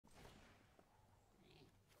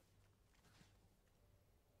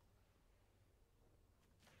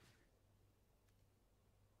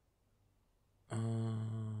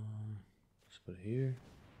put it here.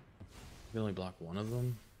 We can only block one of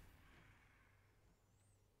them.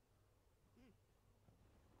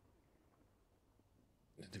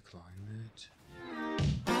 Decline that.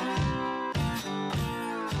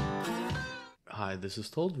 Hi, this is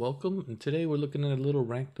Told. Welcome. And today we're looking at a little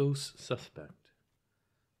Rakdos Suspect.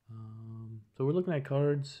 So we're looking at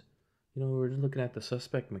cards. You know, we're just looking at the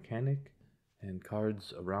Suspect mechanic and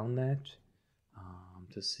cards around that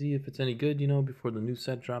to see if it's any good, you know, before the new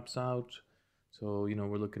set drops out. So, you know,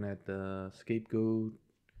 we're looking at the Scapegoat,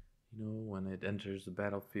 you know, when it enters the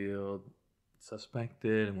battlefield,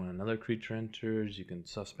 suspected, and when another creature enters, you can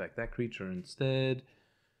suspect that creature instead.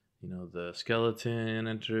 You know, the skeleton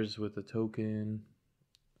enters with a token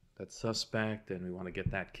that's suspect, and we want to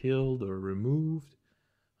get that killed or removed.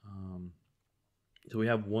 So we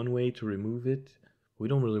have one way to remove it. We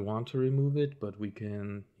don't really want to remove it, but we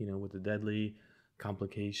can, you know, with the deadly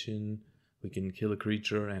complication, we can kill a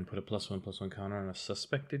creature and put a +1/+1 counter on a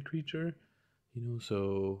suspected creature. You know,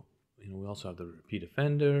 so, you know, we also have the repeat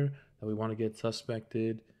offender that we want to get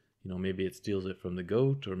suspected. You know, maybe it steals it from the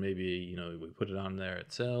goat, or maybe, you know, we put it on there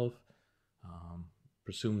itself.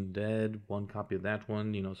 Presumed dead, one copy of that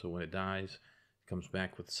one, you know, so when it dies, it comes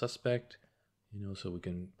back with suspect, you know, so we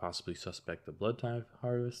can possibly suspect the blood type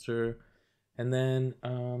harvester. And then,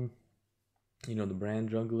 you know, the Brand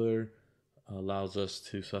Juggler allows us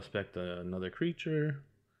to suspect another creature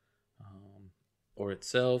or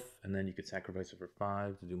itself, and then you could sacrifice it for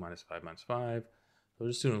 5 to do -5/-5. So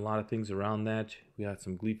we're just doing a lot of things around that. We got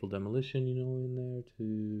some Gleeful Demolition, you know, in there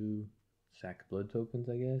to sack blood tokens,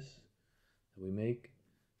 I guess, that we make,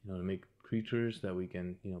 you know, to make creatures that we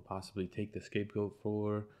can, you know, possibly take the Scapegoat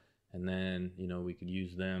for, and then, you know, we could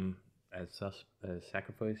use them as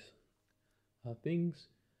sacrifice things.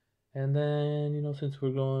 And then, you know, since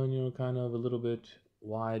we're going, you know, kind of a little bit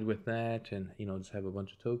wide with that, and, you know, just have a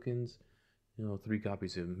bunch of tokens, you know, 3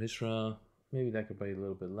 copies of Mishra, maybe that could be a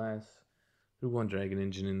little bit less. Threw 1 Dragon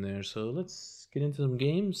Engine in there, so let's get into some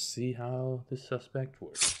games, see how this suspect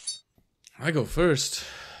works. I go first.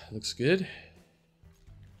 Looks good.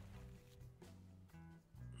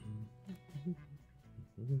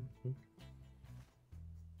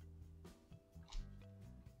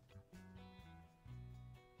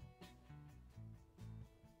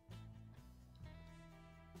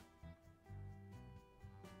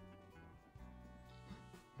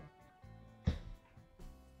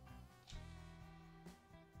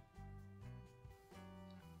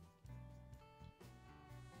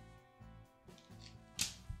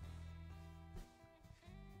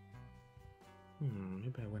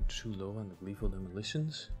 Maybe I went too low on the Gleeful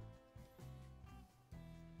Demolitions.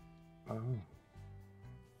 Oh.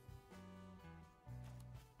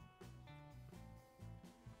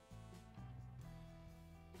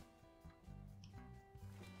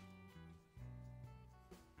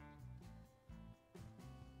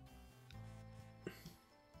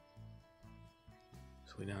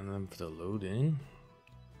 So we down them for the load in.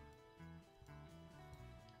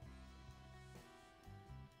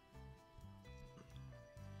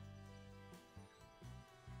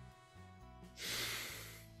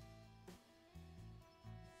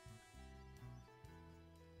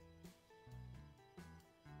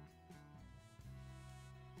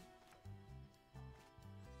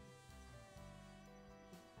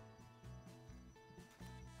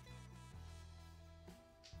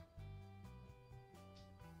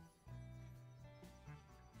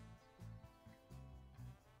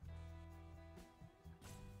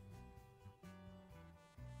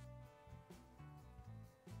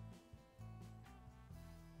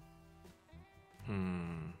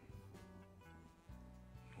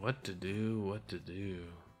 What to do, what to do.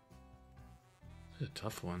 This is a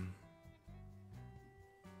tough one.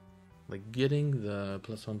 Like, getting the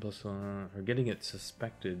 +1/+1, or getting it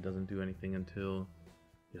suspected doesn't do anything until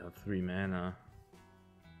you have 3 mana.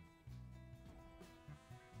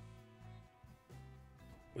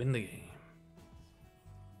 Win the game.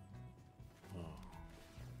 Oh.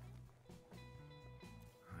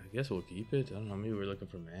 I guess we'll keep it. I don't know, maybe we're looking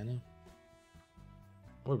for mana.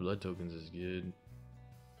 More blood tokens is good.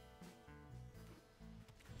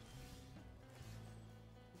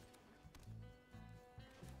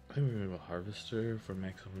 I think we're gonna have a Harvester for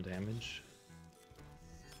maximum damage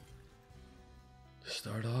to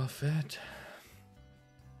start off at.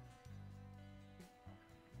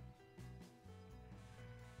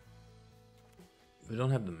 We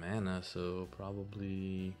don't have the mana, so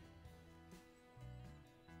probably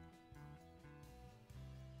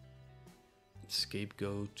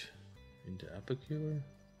Scapegoat into Epicure.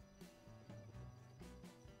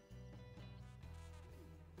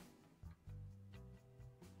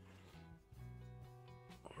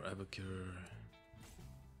 Epicure.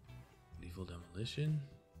 Lethal Demolition?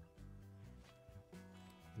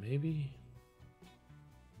 Maybe?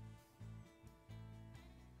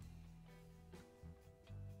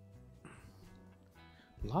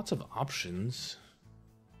 Lots of options.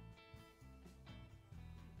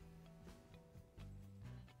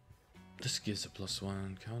 This gives a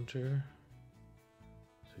 +1 counter.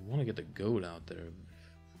 So we want to get the goat out there.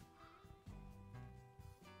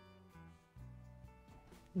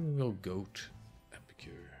 We'll go goat.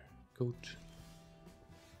 Epicure. Goat.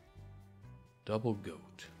 Double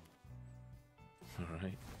goat.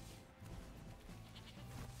 Alright.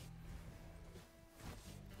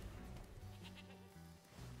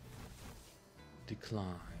 Decline.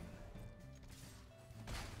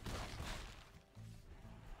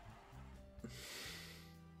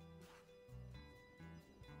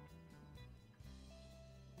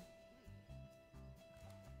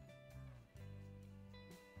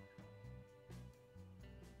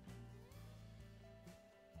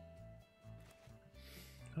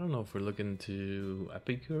 I don't know if we're looking to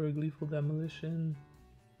Epicure or Gleeful Demolition.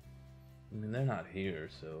 I mean, they're not here,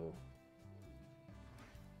 so...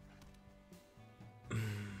 I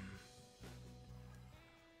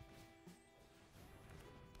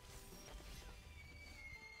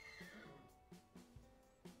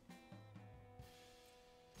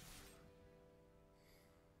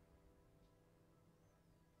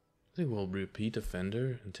think we'll repeat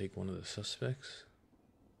Offender and take one of the suspects.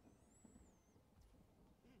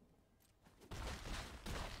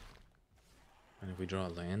 And if we draw a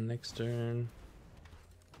land next turn...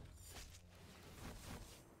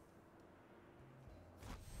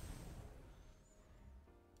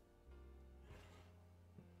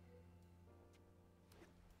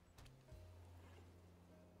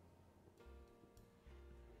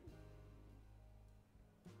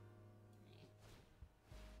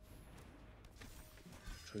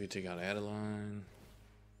 So we can take out Adeline.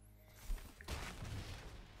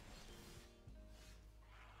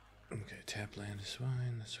 Okay, tap land is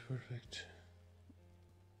fine, that's perfect.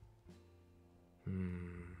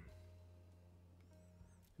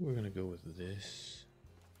 We're gonna go with this.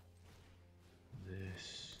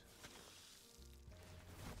 This.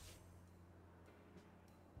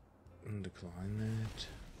 And decline that.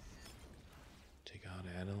 Take out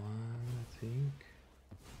Adeline, I think.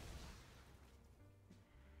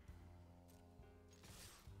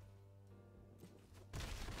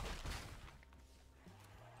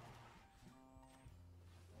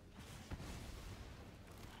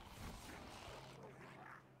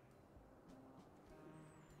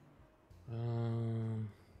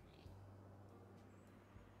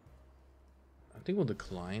 I think we'll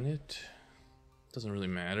decline it. Doesn't really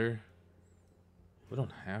matter. We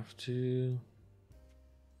don't have to.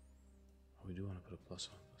 Oh, we do want to put a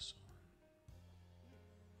 +1/+1.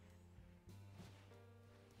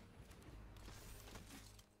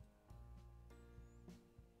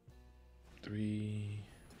 3.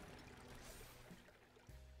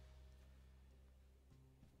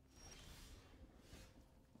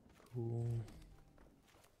 Cool.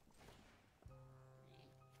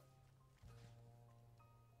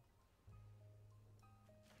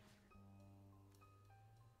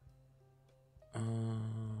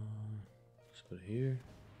 Let's put it here.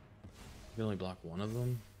 We can only block one of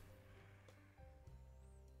them.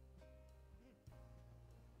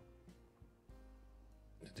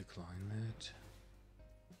 Decline that.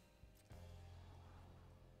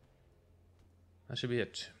 That should be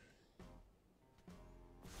it.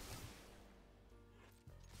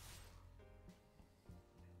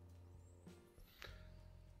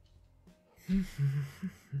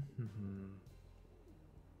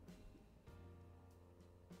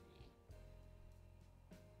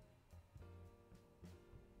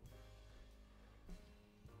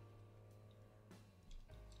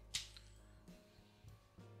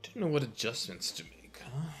 Don't know what adjustments to make,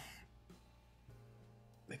 huh?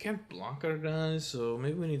 They can't block our guys, so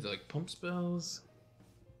maybe we need to like pump spells.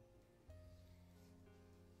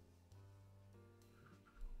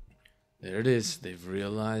 There it is, they've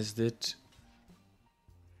realized it.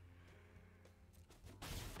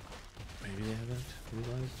 Maybe they haven't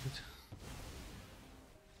realized it.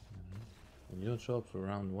 And you don't show up for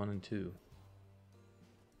round 1 and 2.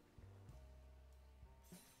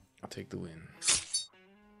 I'll take the win.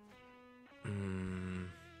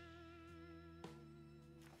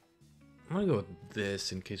 I'm gonna go with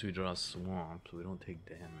this in case we draw a swamp so we don't take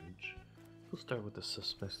damage. We'll start with the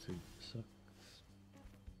suspected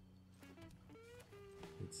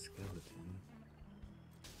skeleton.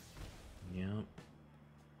 Yep.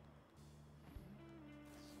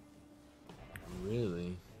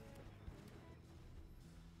 Really?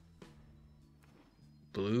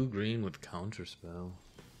 Blue-green with counterspell.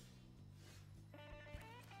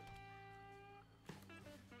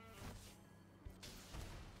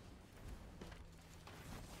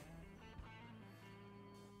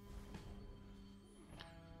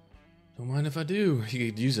 Don't mind if I do.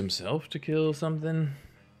 He could use himself to kill something.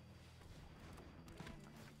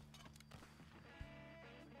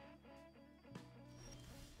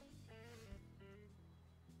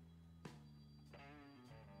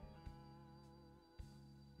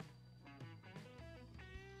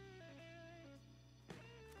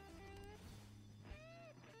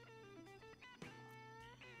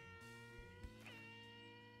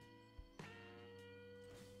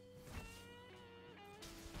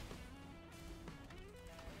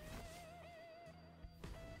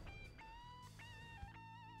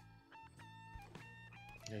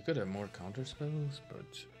 Yeah, I could have more counter spells, but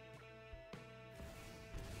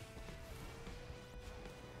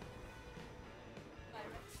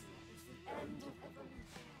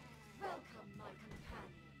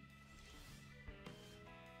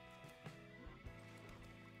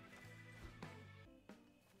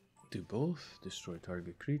do both. Destroy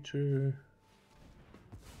target creature.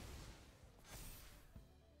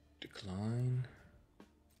 Decline.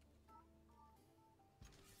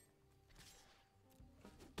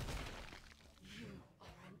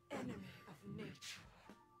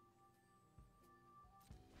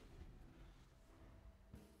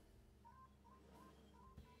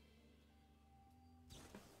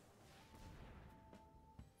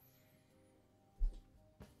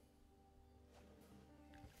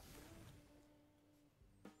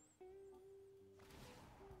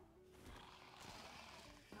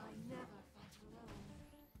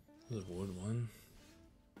 The wood one.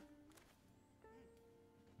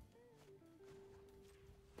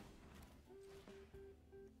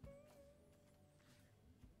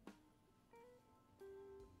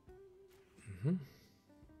 Mm-hmm.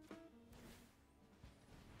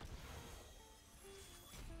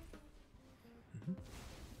 Mm-hmm.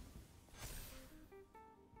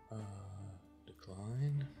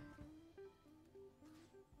 Decline.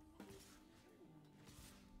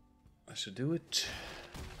 I should do it.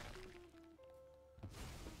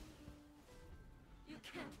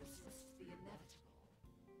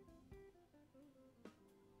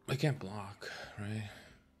 I can't block, right?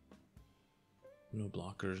 No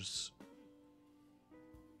blockers.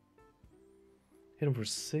 Hit him for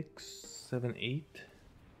 6, 7, 8. I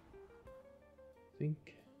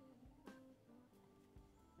think.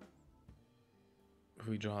 If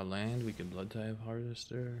we draw a land, we can Blood Type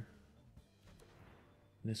Harvester.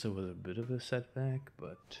 This was a bit of a setback,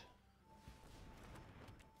 but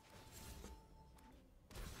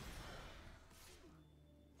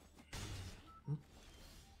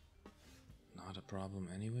not a problem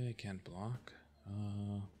anyway. I can't block.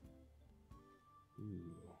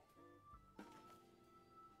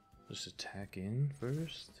 Just attack in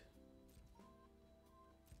first.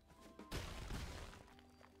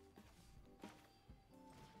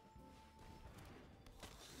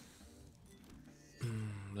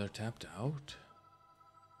 They're tapped out.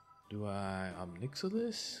 Do I Omnixil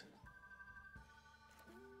this?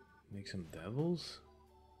 Make some devils?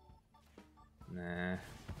 Nah.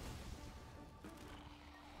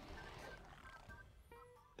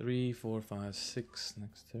 3, 4, 5, 6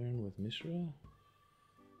 next turn with Mishra.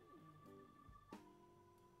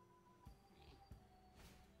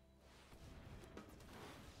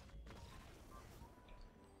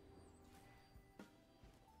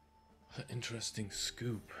 Interesting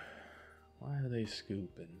scoop. Why are they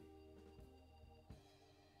scooping?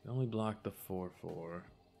 They only block the 4/4.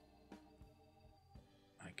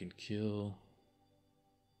 I can kill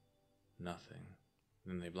nothing.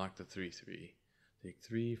 Then they block the 3/3. Take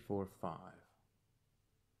 3, 4, 5.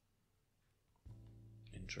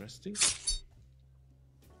 Interesting.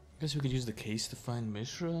 Guess we could use the case to find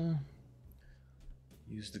Mishra.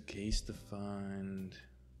 Use the case to find.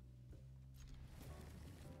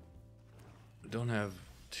 Don't have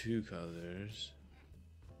 2 colors.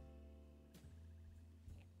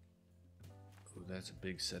 Oh, that's a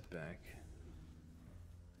big setback.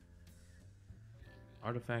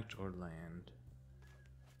 Artifact or land?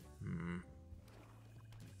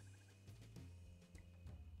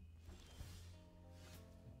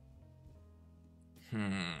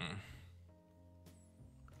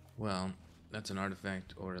 Well, that's an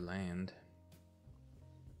artifact or a land.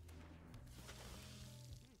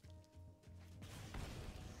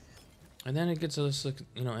 And then it gets us, like,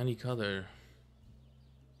 you know, any color.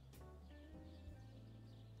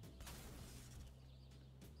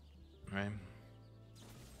 Right?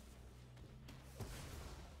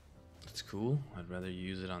 Let's That's cool. I'd rather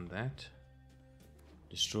use it on that.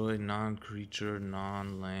 Destroy non-creature,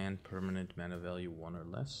 non-land, permanent mana value 1 or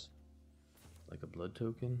less. Like a blood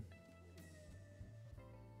token.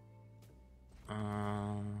 Where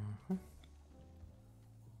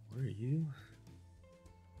are you?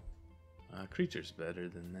 Creature's better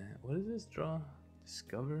than that. What is this? Draw?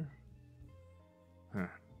 Discover? Huh.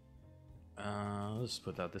 Let's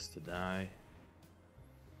put out this to die.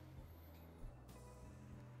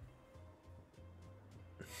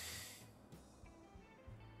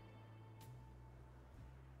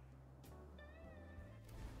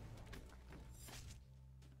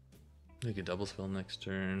 Make a double spell next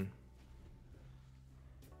turn.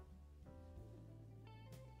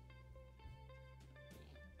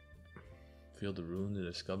 Field of Ruin to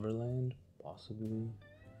discover land? Possibly.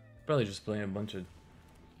 Probably just playing a bunch of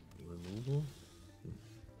removal.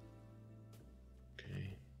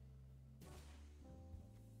 Okay.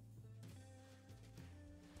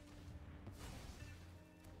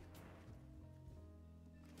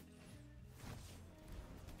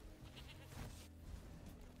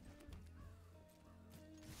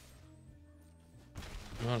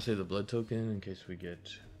 I want to save the blood token in case we get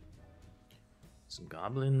some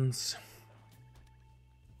goblins.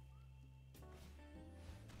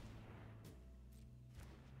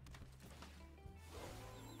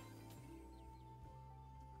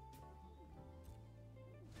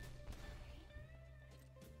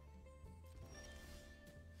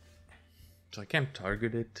 So I can't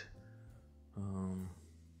target it. I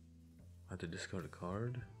have to discard a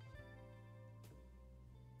card.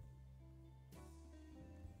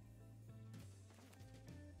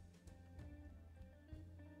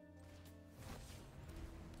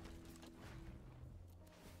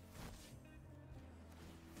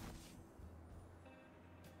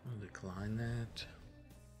 I'll decline that.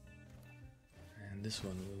 And this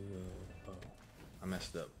one will... oh, I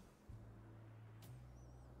messed up.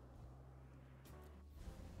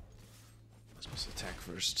 I was supposed to attack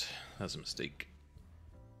first. That was a mistake.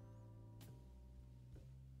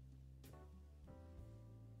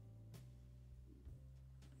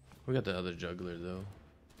 We got the other juggler though.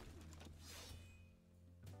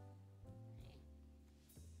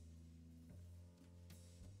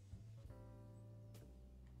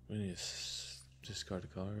 We need to discard a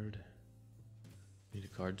card. Need a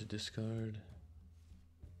card to discard.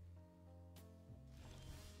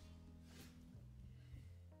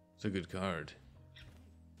 It's a good card.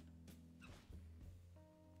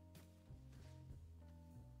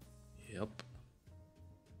 Yep.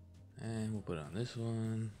 And we'll put it on this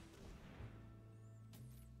one.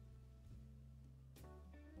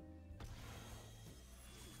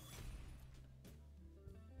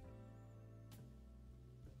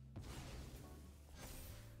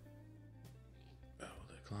 I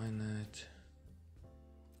will decline that.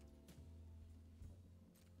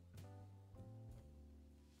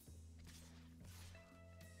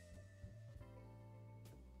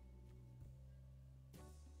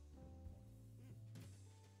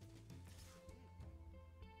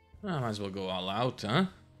 I might as well go all out, huh?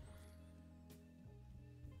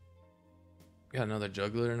 Got another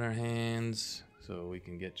juggler in our hands, so we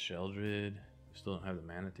can get Sheldred. Still don't have the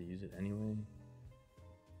mana to use it anyway.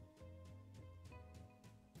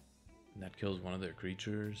 And that kills one of their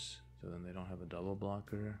creatures, so then they don't have a double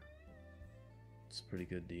blocker. It's a pretty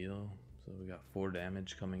good deal. So we got 4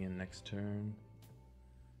 damage coming in next turn.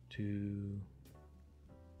 2,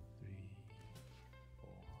 3, 4,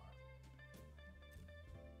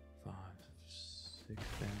 5, 6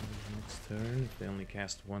 damage next turn. If they only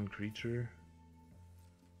cast 1 creature.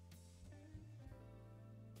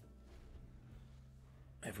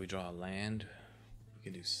 If we draw a land, we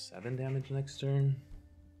can do 7 damage next turn.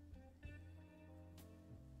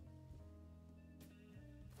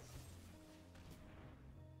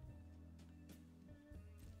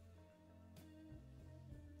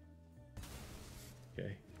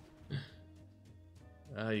 Okay.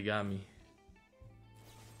 You got me.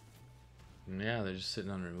 Yeah, they're just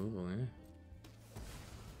sitting on removal, eh?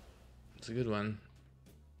 It's a good one.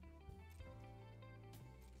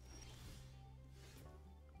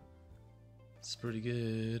 It's pretty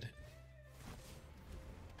good.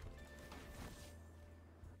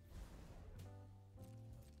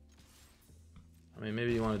 I mean,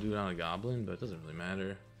 maybe you want to do it on a goblin, but it doesn't really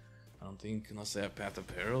matter. I don't think, unless they have Path of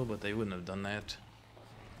Peril, but they wouldn't have done that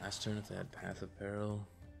last turn if they had Path of Peril.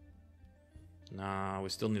 Nah, we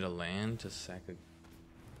still need a land to sack a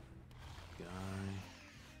guy.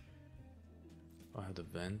 I have the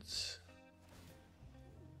vents.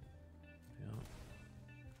 Yeah.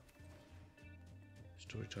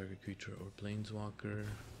 Destroy target creature or planeswalker.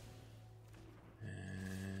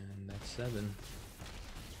 That's 7.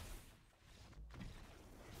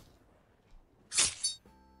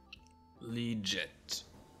 Legit.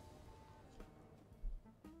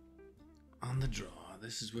 On the draw.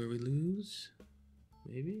 This is where we lose?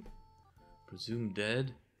 Maybe? Presumed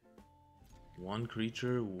dead. 1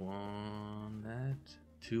 creature, 1 that.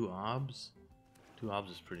 2 obs. 2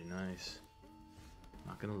 obs is pretty nice.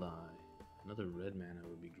 Not gonna lie. Another red mana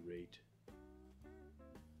would be great.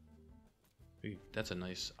 Hey, that's a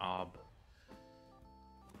nice ob.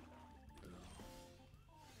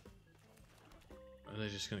 Are they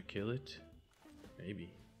just gonna kill it?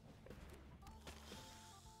 Maybe.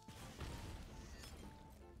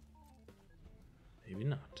 Maybe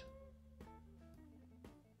not.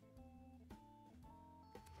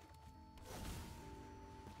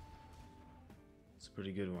 It's a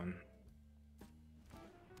pretty good one.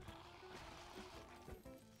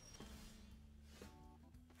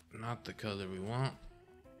 Not the color we want.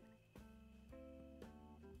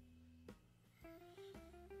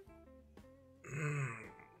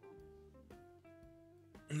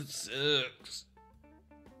 It sucks.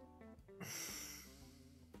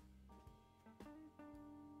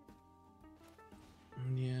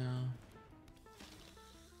 Yeah.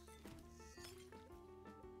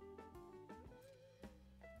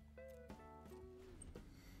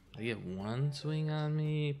 They get 1 swing on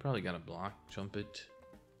me. Probably gotta block, jump it.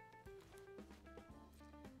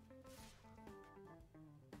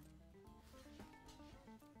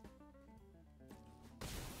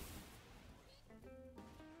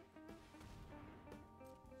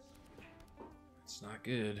 It's not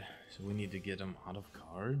good. So we need to get them out of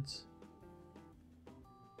cards.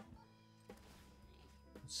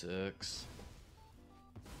 Sucks.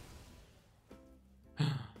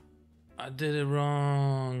 I did it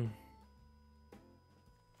wrong.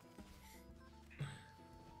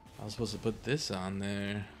 I was supposed to put this on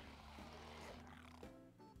there.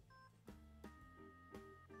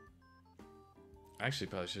 Actually,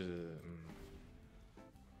 probably should have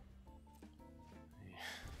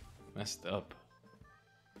messed up.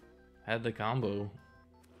 Had the combo.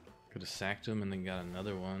 Could have sacked him and then got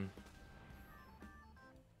another one.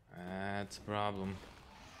 That's a problem.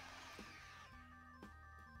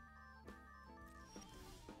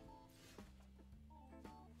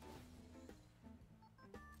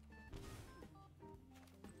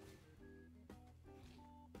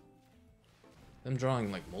 Them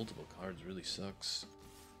drawing like multiple cards really sucks.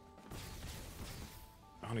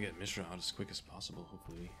 I want to get Mishra out as quick as possible,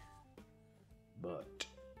 hopefully. But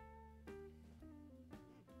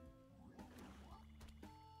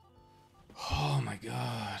oh my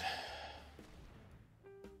god.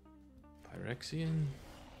 Phyrexian?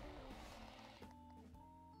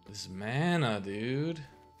 This mana, dude.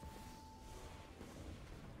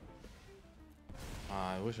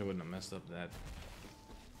 I wish I wouldn't have messed up that.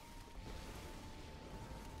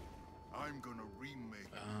 I'm gonna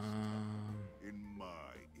remake it in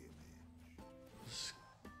my image.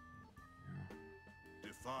 Yeah.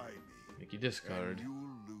 Defy me. Make you discard. And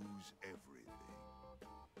you'll lose everything.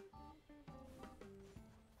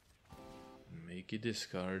 Make you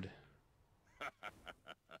discard.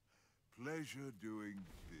 Pleasure doing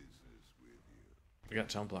business with you. We got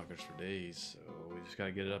chump blockers for days, so we just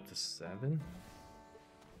gotta get it up to 7.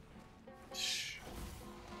 Shh.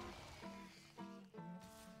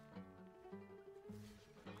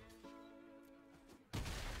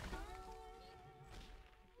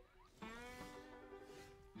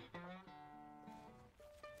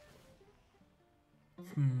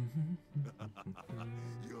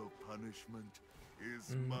 Your punishment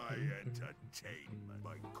is my entertainment.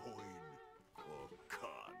 My coin or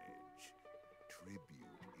carnage. Tribute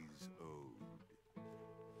is owed.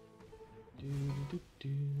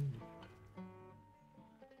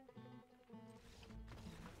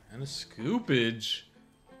 And a scoopage.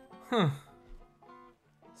 Huh.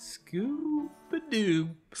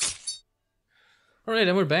 Scoop-a-doop. Alright,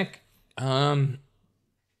 and we're back.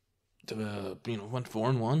 Went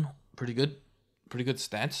 4-1. Pretty good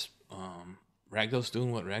stats. Rakdos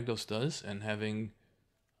doing what Rakdos does and having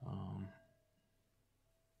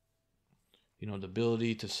the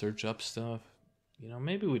ability to search up stuff.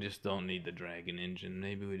 Maybe we just don't need the dragon engine.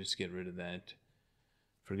 Maybe we just get rid of that.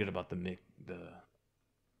 Forget about the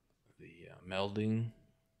melding.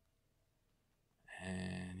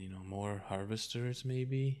 And more harvesters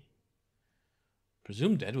maybe.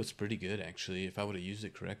 Presumed Dead was pretty good actually if I would have used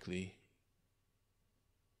it correctly.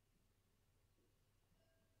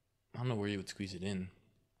 I don't know where you would squeeze it in.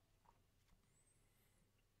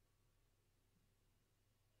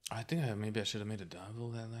 I think maybe I should have made a devil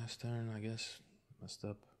that last turn, I guess. Messed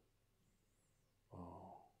up.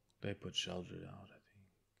 Oh. They put Sheldred out, I think.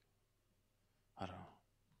 I don't know.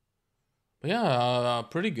 But yeah,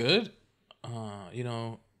 pretty good. You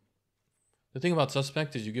know, the thing about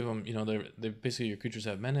Suspect is you give them, you know, they basically your creatures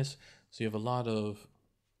have menace, so you have a lot of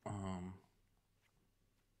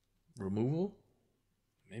removal.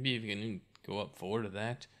 Maybe if you can go up 4 to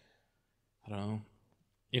that. I don't know.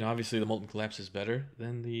 You know, obviously the Molten Collapse is better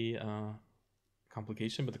than the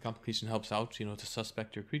Complication, but the Complication helps out, you know, to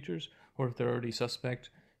suspect your creatures, or if they're already suspect,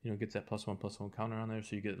 you know, gets that +1/+1 counter on there,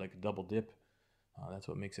 so you get like a double dip. That's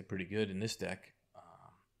what makes it pretty good in this deck.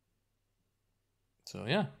 So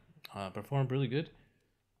yeah, performed really good.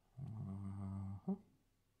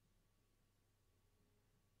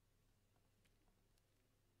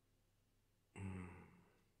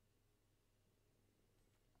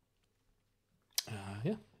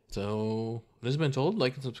 Yeah. So this has been told.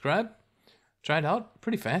 Like and subscribe. Try it out.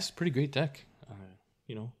 Pretty fast. Pretty great deck.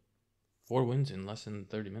 You know, 4 wins in less than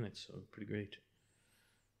 30 minutes. So pretty great.